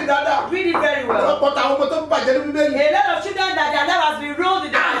bíbélì tongue. dáadáa. Read it very well. ọ̀pọ̀ táwọn ọmọ tó ń bàjẹ́ ní bíbélì. A lot of children that their life has been ruled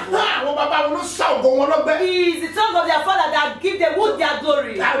in the Bible. àwọn bàbá wọn ló sá ògo wọn lọ́gbẹ́. It is the tongue of their father that give them wood their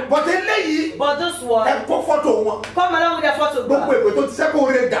glory. bọ̀dé léyìí But this ẹ one, kó fọ́tò wọn. come along with their gbogbo photograph. èpè tó ti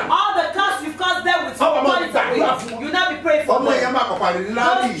sẹ́kọ̀ọ́ rẹ̀ dà. All the curse you've caused them with, Ọmọ turn it away. gbàdúrà fún wọn. You now be praying for ọmọ yẹn them. máa kọ̀kọ́ àrè ní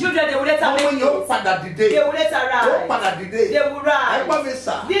láàbì. Those children, they will later ọmọ make yẹn ó it. padà dìde. They will later ó rise. padà dìde. They will ẹ gbọ́ rise. mi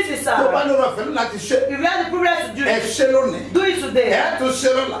sà. This is tó bá our. lórí ọ̀fẹ́ láti ṣe. If you have the privilege to do ẹ it, ṣe lónìí. do it today. ẹ tún ṣe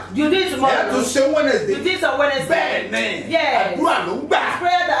lọ́la. You do it ẹ tún tomorrow. ṣe Wednesday. You do it on Wednesday. bẹ́ẹ̀ ni Yes. àdúrà ló ń gbà.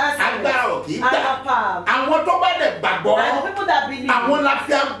 Prayer that answers. agbára ò kì í And gbà. the power. àwọn tó bá dẹ̀ gbàgbọ́. And the people that believe, àwọn la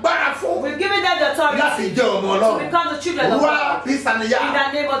fi agbára fún. we've given them the láti authority jẹ́ ọmọ to Ọlọ́run. become the children of wá God. bí sànìyà. In the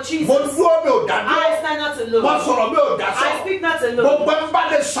name of mo Jesus. dúró mi ò dá I dúró. stand not mo alone. sọ̀rọ̀ mi ò dá I sọ̀rọ̀. speak not alone. gbogbo ń bá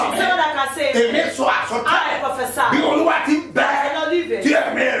lè sọ̀rọ̀. Someone that can say, èmi sọ I àsọtẹ́lẹ̀. prophesy. bí olúwa ti ń bẹ. I cannot live it. tí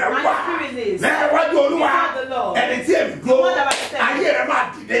ẹ̀mí rẹ̀ And wà. the spirit lives. lẹ́ẹ̀wájú olúwa. Before the Lord. ẹni tí èmi dúró. The one that was sent. ayé rẹ̀ máa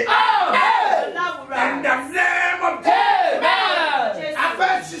dìde. The Lord will in the rise. name of Jesus. Jesus. a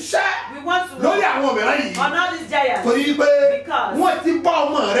fẹ́ ṣiṣẹ́ We want to lórí work àwọn mìíràn yìí. on all these giants. torí pé Because wọ́n ti bá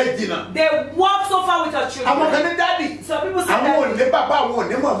ọmọ rẹ̀ jìnnà. they walk so far with your àwọn children. kan ní dádì. Some people say àwọn ò that ní bàbá àwọn ò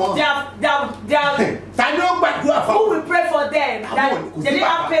ní mọ̀mọ́. they are ta ni ó gbàdúrà fún who will pray for them àwọn that ò kò they sí didn't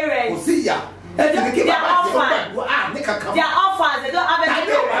have bàbá kò parents. sí ìyá. ẹ ti ní kí They are bàbá ti ó orphan. gbàdúrà ní kankan. They are orphans. They don't have ta any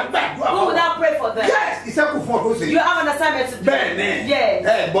ni ó wá parents. gbàdúrà Who fún will now pray for them? yes iṣẹ́ kù fún ọdún sí. You have an assignment to do. bẹ́ẹ̀ ni Yes.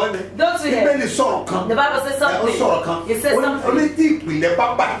 ẹ gbọ́ ni. Don't you hear? bíbélì sọ̀rọ̀ kan. The Bible says ó something. sọ̀rọ̀ kan. It says ó something. ní tí ìpìlẹ̀ bá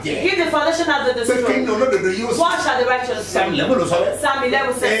bàjẹ́. If the foundation has been pé kí ni destroyed, olódodo yóò sọ. what shall the righteous Psalm do? 11 ló sọ bẹ́ẹ̀. Psalm 11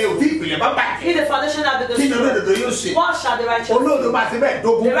 ẹ says, ò tí ìpìlẹ̀ bá bàjẹ́. if the foundation has been kí ni olódodo destroyed, yóò ṣe. what shall the righteous do? olódodo máa ti bẹ́ẹ̀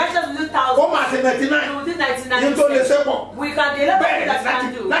dógún. The righteous will do ó thousands. máa ti 99. You will do 99. ní tó lè ṣe pọ̀. We can do a lot of bẹ́ẹ̀ things that we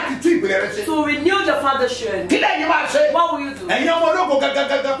can do láti tú ìpìlẹ̀ rẹ ṣe. to renew the foundation. kí lẹ́yìn máa ṣe. What will you do? ẹ̀yin ọmọ ológo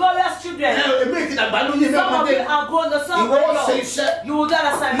gangan. Glorious children. èmi ìtìdàgbà ló yẹ mi Some of ọmọdé. you are grown, the some ìwọ ó of ṣe you iṣẹ́. you will do an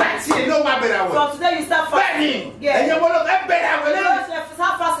assignment. láti èlé ó máa bẹ̀rẹ̀ àwẹ̀. From today you start bẹ́ẹ̀ni fasting. Yeah. ẹ̀yin ọmọ ológo ẹ bẹ̀rẹ̀ àwẹ̀ lẹ́yìn.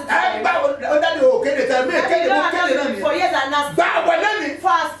 Start fasting ẹ today. gbà ó dájú òkèlè tẹ mí And kéde you mú don't kéde náà have ni. for years and now gbà àwẹ̀ lẹ́yìn.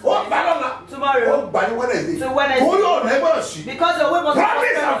 fast ó gbà lọ́la. ó tomorrow gbà ní Wednesday. to Wednesday. ó yóò rẹ̀ gbọ́dọ̀ sí. because your way must be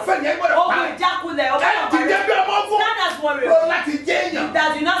promise and prosperous. faith yẹn gbọ́dọ̀ pa. Ogun ìjákulẹ̀, ogun ẹ ti jẹ́ bí ọmọ ogun. stand as warrior. lọ láti jẹ́ èèyàn. That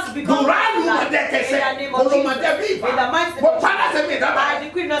do not become Dùránù like mọ̀dẹ́ kẹsẹ̀. in the name of Olùmọ̀dé bí Jesus. ìbá. In the mighty name Mo of padà sẹ́mi Jesus. ìdábàá. I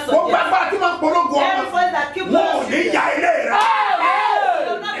decree not Mo gbà so. bá tí máa ń polongo ọmọ. Every voice that keep Wọn ò ní ya ilé rẹ̀.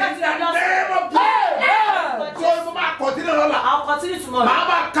 Tó o máa kọ̀tínú lọ́la. I'll continue tomorrow. Màá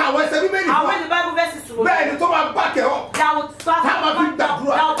máa ka àwọn ẹsẹ̀ bíbélì I'll fún wa. read the Bible verses tomorrow. Bẹ́ẹ̀ ni tó máa bá kẹ́ ọ. That will back Tá a máa fi that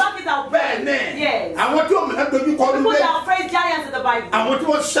gbàdúrà. will back it out. Bẹ́ẹ̀ ni. Yes. Àwọn tí òmìnira dojú kọ ọdún People bẹ́ẹ̀. that face giants in the Bible. Àwọn tí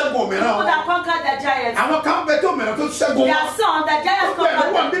wọ́n ṣẹ́gun òmìnira People wọn. that conquered their giants. Àwọn kan bẹ tí òmìnira tó ṣẹ́gun Their wọn. son, that giants Gbogbo ẹ̀ ló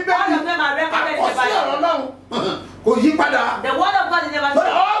wà conquered them. bíbélì. All of them are recorded in the Àkọsílẹ̀ ọ̀rọ̀ Bible. Ọlọ́run kò yí padà. The word of God is never Lọ́dọ̀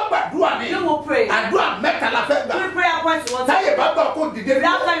changed. ọ́ gbàdúrà ni. You will pray. Àdúrà mẹ́ta la fẹ́ gbà. 3 prayer points you want to Táyé pray. bá gbà kó dìde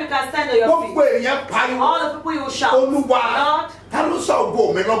After you can stand on your gbogbo feet. èèyàn pariwo. All the people you will shout. Olúwa Lord,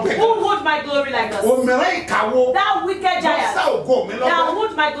 Who would my glory like us? That wicked giant that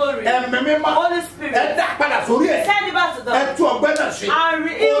would my glory. Holy Spirit, send it back to them and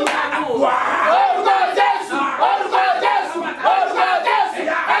reveal my rule.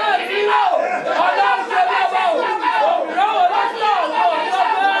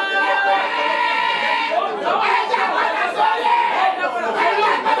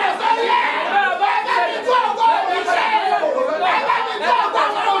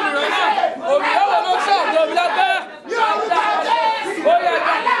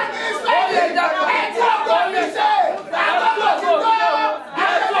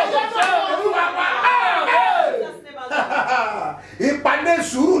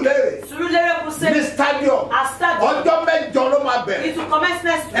 It will commence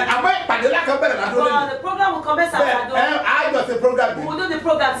next week. The program will commence after that. We will do the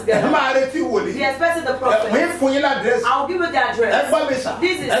program together. We expecting the prophet. I will give you the address.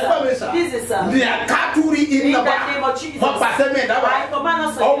 This is in the name of Jesus. I command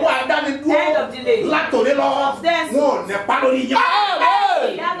us end of delay. Of dance.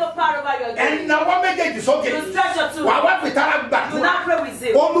 You have no power over your game. You stretch your two. Do not pray with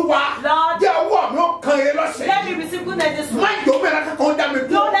zeal. Lord, let me receive goodness this week.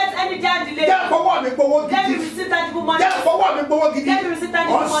 Don't let any giant delay. Let me receive tangible money. Let me receive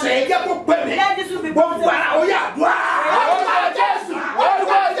tangible money. Let this will be profitable.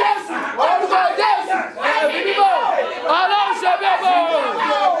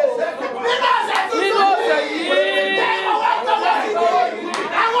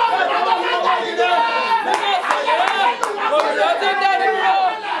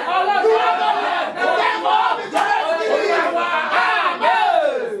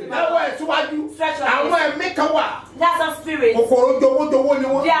 That's a spirit.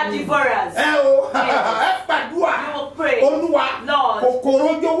 They are devourers. You will pray, Lord,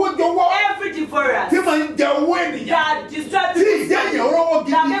 every devourer that destroy people,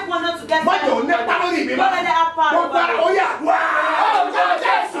 that make one not to get money, don't let them have power over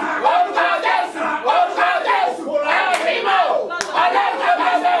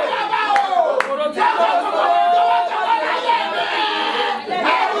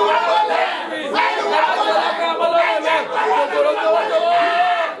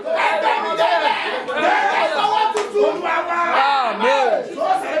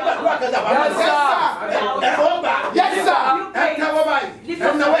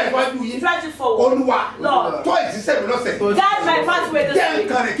Lord, guide my pathway this week.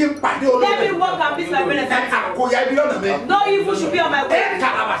 Let me walk and meet my benefit. No evil should be on my way.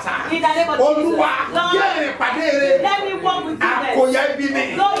 In the name of Jesus. Lord, let me walk with goodness.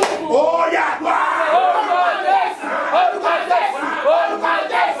 No evil. Oh, yeah.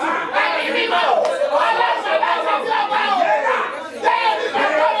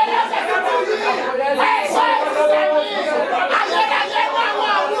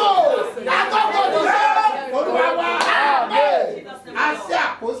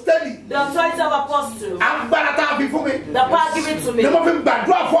 The authority of apostle. The power given to me. I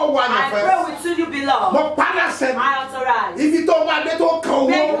pray with you beloved. I authorize.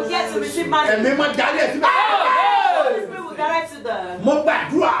 May you get to receive money. Holy Spirit will direct to them.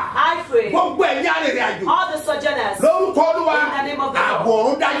 I pray. All the sojourners. In the name of God.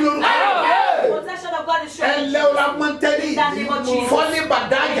 Protection of God is sure. In the name of Jesus. In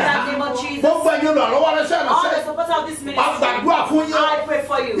the name of Jesus. All the supporters of this ministry. I pray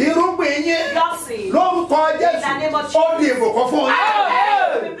for you. Your seed. In the name of Jesus.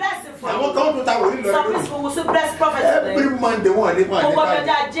 Be blessed for you. Some people will still bless prophets today. Every Monday,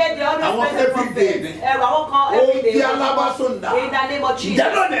 every day. Every day. In the name of Jesus.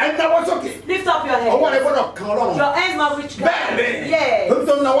 Lift up your head. Your hands must reach God. Yeah.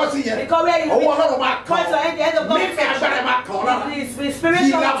 Because where you point your hand, the end of God is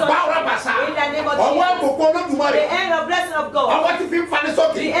spiritual authority. In the name of Jesus. The end of blessing of God.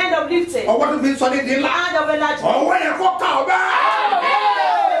 The end of lifting. The end of enlargement.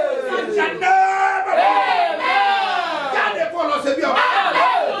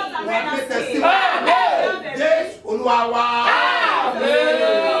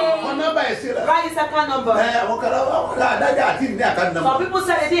 Write his account number. Some people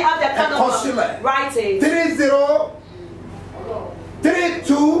said they didn't have their account number. Write it.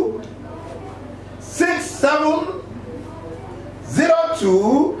 3032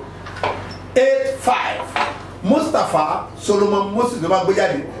 670285. Mustafa Solomon Moses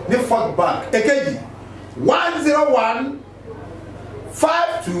Nobabuyadi, the Fort Bank. Ekeji 101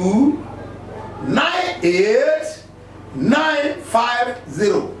 52 98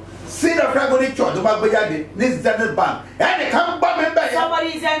 950. Seed of Agony Church tó bá gbé jáde ní Zenith Bank ẹnìkan gbọ́ mi bẹ́ẹ̀ yẹn Somebody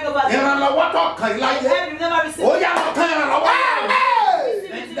is hearing over there. ìrànlọ́wọ́ tó kàn yín láyé You never received. ó yà lọ kàn ìrànlọ́wọ́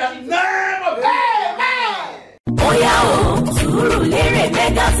in the name of Jesus. Oya o, Surulere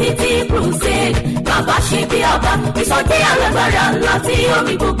Mega City Crusade, Babasebioba, ìsọjí alágbára ńlá tí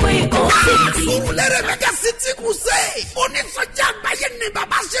omi gbogbo Èkó sí. Surulere Mega City Crusade, onísọjí àgbáyé ni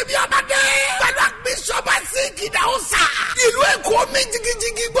Babasebioba dé. Pẹ̀lú àgbésọ́ba sí Kìdáhùsà. Ìlú Èkó mi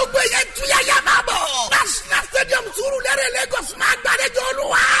jigijigi gbogbo ẹ̀yẹ túyáyá máa bọ̀. National Stadium Surulere Lagos máa gbàlejò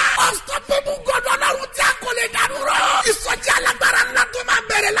Olúwa. Unstoppable God Ọlọ́run tí a kò lè dánúró. Ìsọjí alágbára ńlá tó máa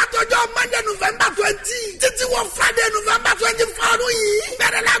bẹ̀rẹ̀ látọjọ́ Monday November 20 títí wọ Friday November 24 yìí.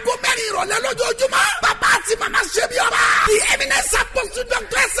 Bẹ̀rẹ̀ láago mẹ́rin ìrọ̀lẹ́ lójoojúmọ́. Bàbá àti màmá Sebioba. The eminence apostle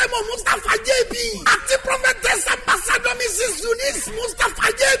Dr. S.M.O. Mustapha J.B. àti prophetess ambassador Mrs. Eunice Mustapha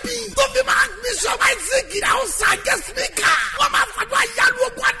J.B. tó fi máa Bishop Isaac Ìdáhùnsá guest speaker. Wọ́n máa fàdúrà àyálù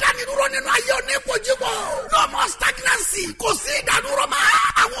ogun adánidúró nínú ayé oníkojúmọ́. No more stagnancy. Kò sí ìdádúró mọ́.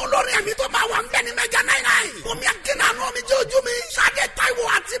 Àwọn olórin ẹ̀mí tó máa wà ń bẹ̀ ní Mega 99. Omi akínàánú omi jẹ́ ojú mi. Ṣadé Táíwò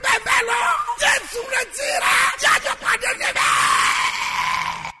àti bẹ́ẹ̀ bẹ́ẹ̀ lọ. Jésù retí rẹ̀. Jájọ́ pàdé níbẹ̀.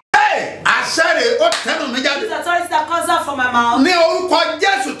 Àṣẹ́rè ó tẹnu mi jáde. These authorities that comes out from my mouth. Ní orúkọ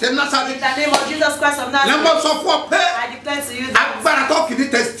Jésù tẹ Násárẹ́tì. In the name of Jesus Christ of Nazareth. Lẹ́mọ̀ sọ fún ọ pé I declare to you that agbára tó kìí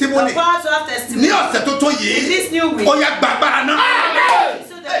testimony the power to have testimony. ní ọ̀sẹ̀ tó tó In yìí this new week. ó yá gba agbára náà.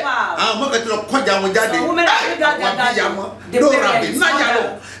 Receive the power. Àwọn ọmọ kẹtì lọ kọjá wọn jáde. Some women are bigger than Àwọn that. abíyá wọn The lóra bí parents, náyà lọ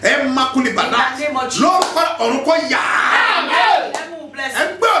ẹ makuli bàdá In the name of Jesus. lórúkọ ọ̀run kọ yá. Heaven will bless Ẹ you.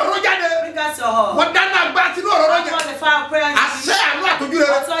 gbé ọ̀rọ̀ jáde. Bring us your heart. Wọ́n dáná agbára sínú ọ̀rọ̀ I jáde. want the fire of prayer. Àṣẹ àánú àtọ́jú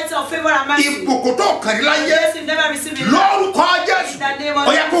rere. Authority of favor and mercy. Ìbùkún tó kàn ní láyé Yes, you never receive it. lórúkọ Jésù. In the name of Ó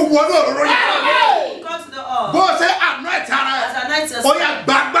yá kó wọnú ọ̀rọ̀ yá. Come to the altar. Bó o ṣe àánú ẹ̀ tí ara As ẹ̀. a night Ó yá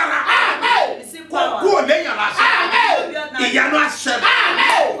gba agbára. receive Kó power. kú ò léyìn lásán. Ìyanu àṣẹ.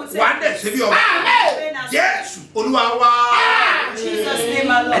 Wà á dẹ̀ ṣe bí ọba. Jésù Olúwa wá. Jesus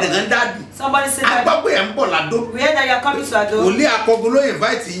name alone. Ẹnìkan dáàbì. Somebody say that. Agbábọ̀ ẹ̀ ń bọ̀ ládó. We heard that you are coming to Ado. Òlé akọgun ló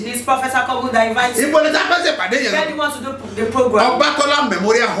invite yín. This Professor Kobu that invites you. Ibo ni tá a fẹ́ ṣe pàdé yẹn Where do lọ? you want to do the program? Ọbátọ́lá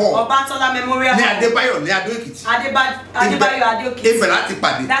Memorial Hall Obatola Memorial ní Hall. Adébáyọ̀ ní Adó Èkìtì. Adebayo Adeokiti. Ibẹ̀ láti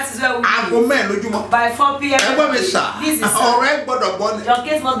pàdé. That is where we Aago meet. mẹ́rin lójúmọ́. By 4 p.m. Ẹgbọ́n mi sà, This is ọ̀rọ̀ ẹ gbọ́dọ̀ gbọ́ ni. your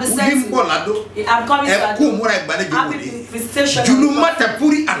case must be Ní ń sent bọ̀ to. ládó. I'm coming to Ẹ kú Ado. múra ìgbàlejò Happy wòlé. visitation. Julu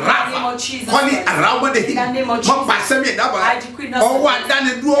mọ́tẹ̀púrí In the àràfà. name of Jesus Kọ́ni Christ. àràwọ̀dé In the name of yìí. Jesus. Mọ pàṣẹ mi ìdábàá. I decree not Ọwọ́ to-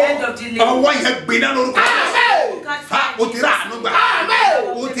 adánidúró. End of delay. Ọwọ́ yẹn gbiná lórúkọ. Can't Ha, find o ti rà àánú gbà.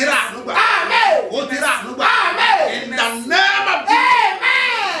 O ti rà àánú gbà. O ti rà àánú gbà. In the name of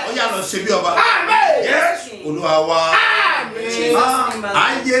Jesus. Ó yá lọ ṣe bí ọba. Yes, Olúwa wa. Jesus name alone.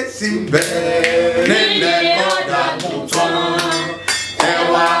 Ayé sì ń bẹ nílẹ̀ kọ́dà mú tán.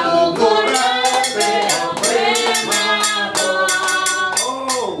 Ẹ̀wà ògo rẹ̀ pé ọ̀pẹ máa bọ̀.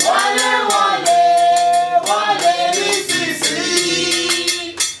 Wálé wálé wálé nísinsìnyí.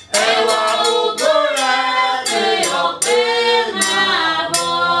 Ẹ̀wà ògo rẹ̀ pé ọ̀pẹ máa bọ̀.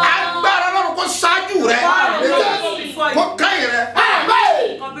 Agbára Ọlọ́run kó ṣáájú rẹ̀. Kó káyìn rẹ̀.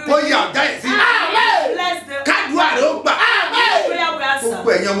 Kó yà ọ̀já yìí sí. Bless them. Kádùá rẹ̀ ó gbà. Prayer will answer. Gbogbo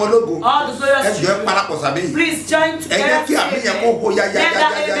ẹ̀yin ọmọ ológo. All the glorious Ẹ jọ̀ọ́ ẹ children. parapọ̀ sábẹ́ yìí. Please join Ẹ jẹ́ together. kí àmì yẹn kó hó Let that amen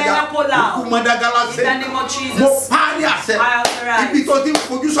yáyáyáyáyá. echo loud. Òkú mọ́dágálá In ṣe. the name of Jesus. Mo parí àṣẹ. I authorize. Ibi tó ti ń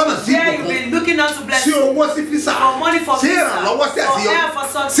fojú sọ́nà sí Where you've ìbùkún. been looking out to bless Sí you. owó sí físà. For money for Sí visa. ìrànlọ́wọ́ sí For àṣeyọrí. help for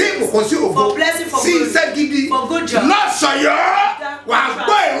success. Sí ìbùkún sí ògo. For blessing for Sí good. iṣẹ́ gidi. For good job. Lọ́sọ̀yọ́ wà á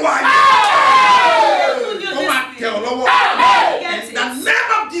gbọ́ èrò ayé. Ó máa tẹ̀ ọ́ lọ́wọ́. In the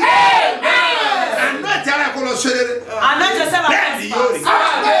name of Jesus. Àná ẹ̀tí ara ẹ̀kọ́ lọ ṣe rere. Anoint yourself and Bẹ́ẹ̀ ni yóò rí. prosper.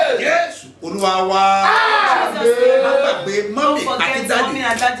 Jésù Olúwa wa. Má gbàgbé mọ́mì àti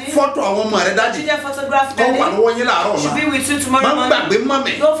dádì. Fọ́tò àwọn ọmọ rẹ̀ dádì. Children photograph Kọ́ wà daddy. lọ́wọ́ yín láàárọ̀ Should be ọ̀la. with you tomorrow Má morning. gbàgbé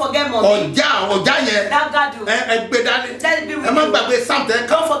mọ́mì. Don't forget mommy. Ọjà yẹn. That God do. Ẹ gbé dání. Let it be with Ẹ má you. gbàgbé Psalm tẹ́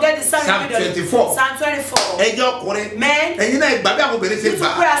ká. Don't forget the Psalm Psalm 24. Psalm 24. Ẹjọ́ ọkùnrin. Men, Ẹ̀yin náà ìgbà bí àwọn obìnrin ṣe you gbà.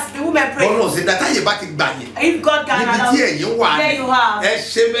 to pray as the women pray. Bọ́lá òsè dá táyé bá ti gbà yín. If God can Níbi allow tí ẹ̀yin wà there ní. you have. Ẹ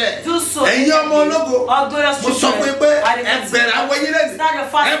ṣe bẹ́ẹ̀. Do so. Ẹ̀yin ọmọ ológo. All glorious Mo sọ children. fún yín pé I ẹ bẹ̀rẹ̀ àwọn yín lẹ́nu. Start your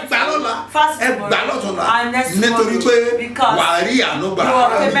fast Ẹ gbà lọ́la. fast Ẹ tomorrow. gbà lọ́tùnla. And next Nítorí tomorrow. pé Because wà á rí àánú gbà. you are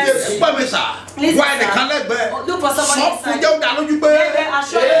famous. Ẹ gbọ́ mi sà. Listen, Wá ẹnìkan sir. lẹ́gbẹ̀ẹ́. Look for somebody Sọ fún inside. jẹ́ ó dá lójú pé. Then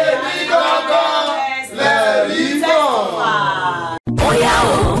assure you that lẹ́rìí testify. Oya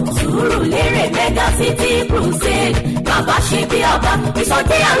o, Surulere Mega City Crusade, Babasebioba,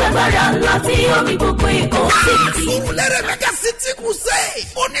 ìsọjí alágbára ńlá tí omi gbogbo Èkó sí. Surulere Mega City Crusade.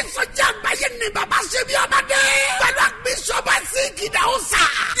 Onísọjí àgbáyé ni Babasebioba dé. Pẹ̀lú àgbésọ́ba sí Kìdáhùsà.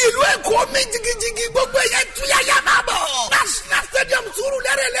 Ìlú Èkó mi jigijigi gbogbo ẹ̀yẹ túyáyá máa bọ̀. National Stadium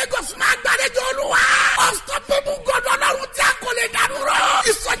Surulere Lagos máa gbàlejò Olúwa. Unstoppable God Ọlọ́run tí a kò lè dánúró.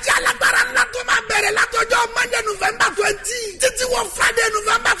 Ìsọjí alágbára.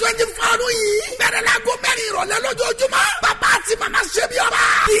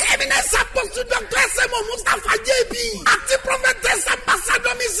 Eminence Apostle Dr. S.M. Mustapha JB àti Prophetess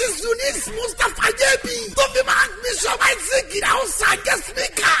Ambassador Mrs. Eunice Mustapha JB tó fi máa Bishop Isaac Ìdáhùnsá jẹ́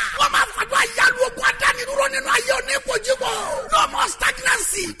speaker. Wọ́n máa fàdúrà àyálù ogun adánidúró nínú ayé oníkojúbọ̀. No more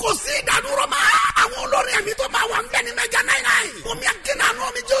stagnancy, kò sí ìdádúró mọ́. Àwọn olórin ẹ̀mí tó máa wà ń bẹ̀ ní Mega 99. Omi akínàánú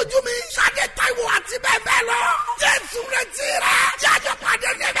omi jẹ́ ojú mi. Ṣadé Táíwò àti bẹ́ẹ̀ bẹ́ẹ̀ lọ. Jésù retí rẹ̀. Jájọ́ pàdé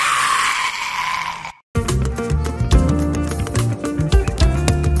níbẹ̀.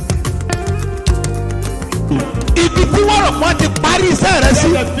 Ibi tí wọ́n rò wọ́n ti parí iṣẹ́ rẹ̀ sí.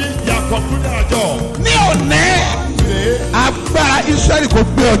 Ní òní, agbára Ísírẹ́lì kò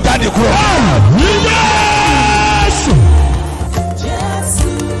gbé ọ jáde kúrò. Jésù!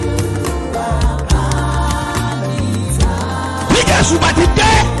 Bí Jésù bá ti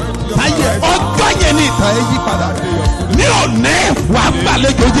dé, ọjọ́ yẹn ni ìtàn ẹ yí padà. Ní òní, wàá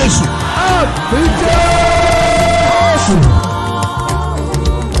gbàlejò Jésù. Jésù!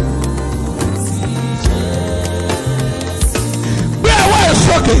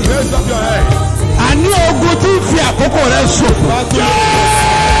 Sókè. Àní ogun tí ń fi àkókò rẹ ṣòfò.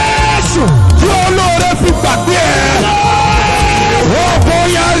 Jésù tí olóore fi gbàgbé ẹ. Ogun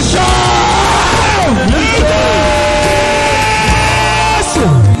yẹn ṣá. Jésù.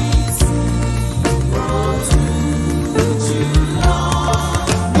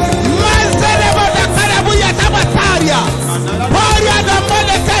 Mẹ́sẹ̀lẹ̀ bọ̀dẹ̀ kárẹ̀bù yàtá bàtàríà. Pọ́ọ̀rìà dà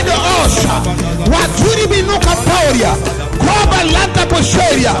mọ́lẹ̀ kẹ́dọ̀ ọ̀ṣà. Wà túrí bí nùkà pọ́ọ̀rìà. Kọ́ba lanta bó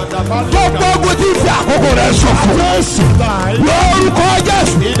sẹ́ríà gbogbo ogun tí fi àkókò rẹ̀ ṣòfò lórúkọ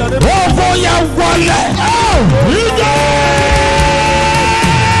Jésù ogun yẹn wọlé.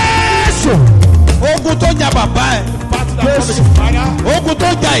 Jésù ogun tó jà bàbá ẹ̀ Jésù ogun tó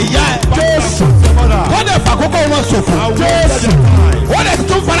jà ìyá ẹ̀ Jésù wọ́n dẹ̀ fàkókò wọn ṣòfò Jésù wọ́n dẹ̀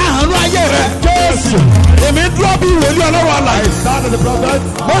tún fara hàn ní ayé rẹ̀ Jésù èmi dúró bí wòlíì ọlọ́run àlàyé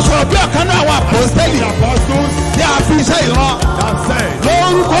mo sọ̀rọ̀ bí ọ̀kan náà àwọn àpòstélì tí a fi iṣẹ́ ìran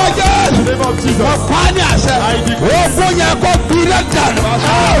lórúkọ Jésù wọ́n pa á ní àṣẹ ogun yẹn kó fi rẹ̀ dànù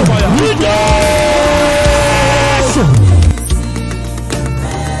Jésù.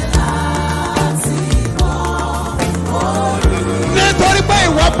 Nítorí pé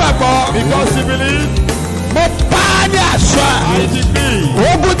ìwọ gbàgbọ́ mo pa á ní àṣẹ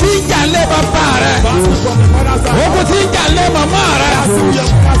ogun tí ń jà lé bàbá rẹ ogun tí ń jà lé màmá rẹ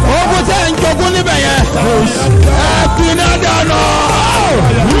ogun tí ń jogún níbẹ̀ yẹn ẹ fi náà dáná.